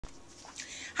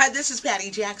Hi, this is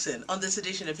Patty Jackson. On this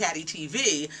edition of Patty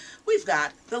TV, we've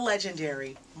got the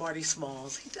legendary Marty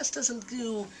Smalls. He just doesn't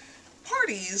do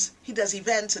parties, he does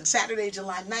events, and Saturday,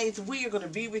 July 9th, we are going to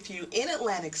be with you in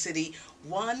Atlantic City,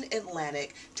 One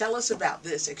Atlantic. Tell us about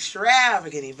this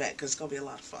extravagant event, because it's going to be a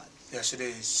lot of fun. Yes, it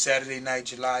is. Saturday night,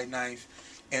 July 9th,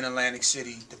 in Atlantic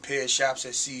City. The pair shops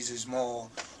at Caesars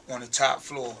Mall on the top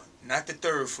floor. Not the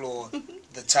third floor,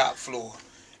 the top floor.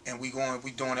 And we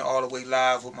doing it all the way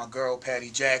live with my girl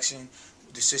Patty Jackson,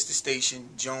 the sister station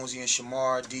Jonesy and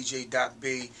Shamar, DJ Doc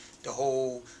B, the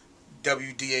whole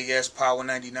WDAS Power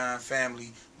 99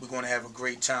 family. We're going to have a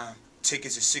great time.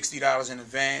 Tickets are $60 in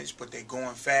advance, but they're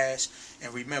going fast.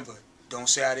 And remember, don't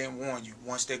say I didn't warn you.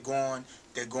 Once they're gone,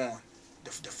 they're gone. The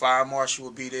fire marshal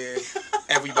will be there.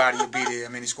 Everybody will be there. I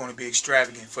mean, it's going to be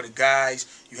extravagant. For the guys,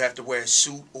 you have to wear a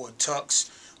suit or a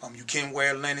tux. You can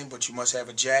wear linen, but you must have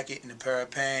a jacket and a pair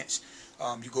of pants.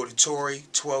 You go to Tory,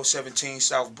 1217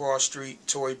 South Broad Street,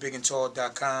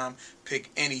 ToryBigandTall.com.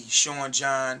 Pick any Sean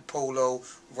John, Polo,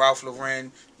 Ralph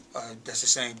Lauren, that's the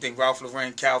same thing, Ralph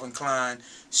Lauren, Calvin Klein,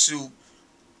 suit,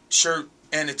 shirt,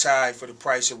 and a tie for the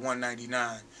price of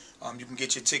 $199. You can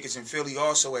get your tickets in Philly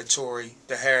also at Tory,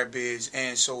 the Hair Biz,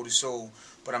 and Soul to Soul.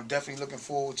 But I'm definitely looking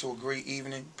forward to a great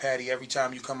evening. Patty, every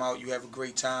time you come out, you have a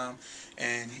great time.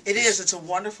 And it's a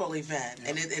wonderful event, yeah.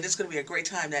 And it is going to be a great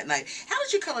time that night. How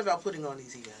did you come about putting on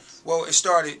these events? Well, it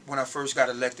started when I first got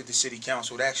elected to City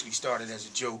Council. It actually started as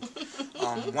a joke.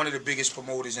 One of the biggest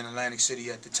promoters in Atlantic City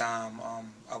at the time,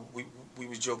 we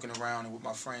was joking around and with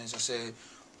my friends. I said,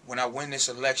 when I win this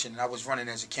election, and I was running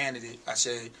as a candidate, I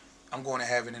said, I'm going to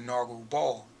have an inaugural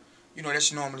ball. You know,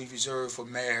 that's normally reserved for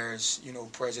mayors, you know,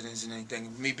 presidents and anything.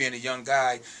 Me being a young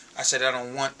guy, I said I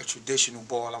don't want a traditional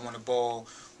ball. I want a ball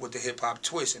with the hip-hop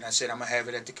twist. And I said I'm going to have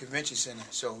it at the convention center.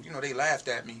 So, you know, they laughed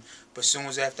at me. But as soon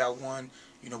as after I won,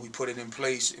 you know, we put it in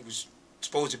place. It was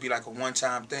supposed to be like a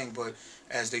one-time thing. But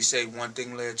as they say, one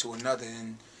thing led to another.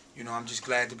 And, you know, I'm just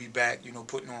glad to be back, you know,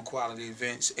 putting on quality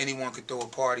events. Anyone could throw a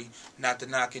party, not to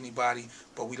knock anybody,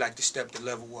 but we like to step the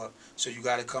level up. So you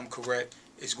got to come correct.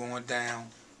 It's going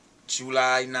down.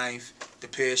 July 9th, the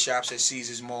pair shops at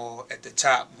Caesars Mall at the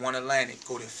top, One Atlantic.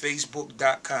 Go to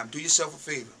Facebook.com. Do yourself a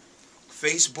favor.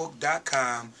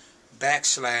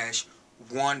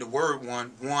 Facebook.com/1, the word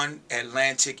one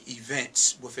Atlantic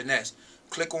Events with an S.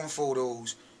 Click on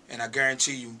photos, and I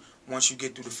guarantee you, once you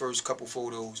get through the first couple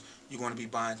photos, you're going to be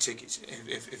buying tickets.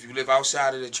 If you live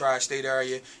outside of the tri-state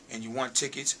area and you want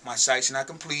tickets, my site's not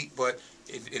complete, but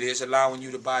it is allowing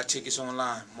you to buy tickets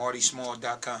online,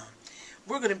 martysmall.com.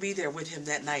 We're going to be there with him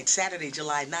that night, Saturday,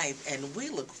 July 9th, and we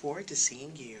look forward to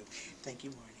seeing you. Thank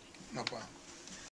you, Marty. No problem.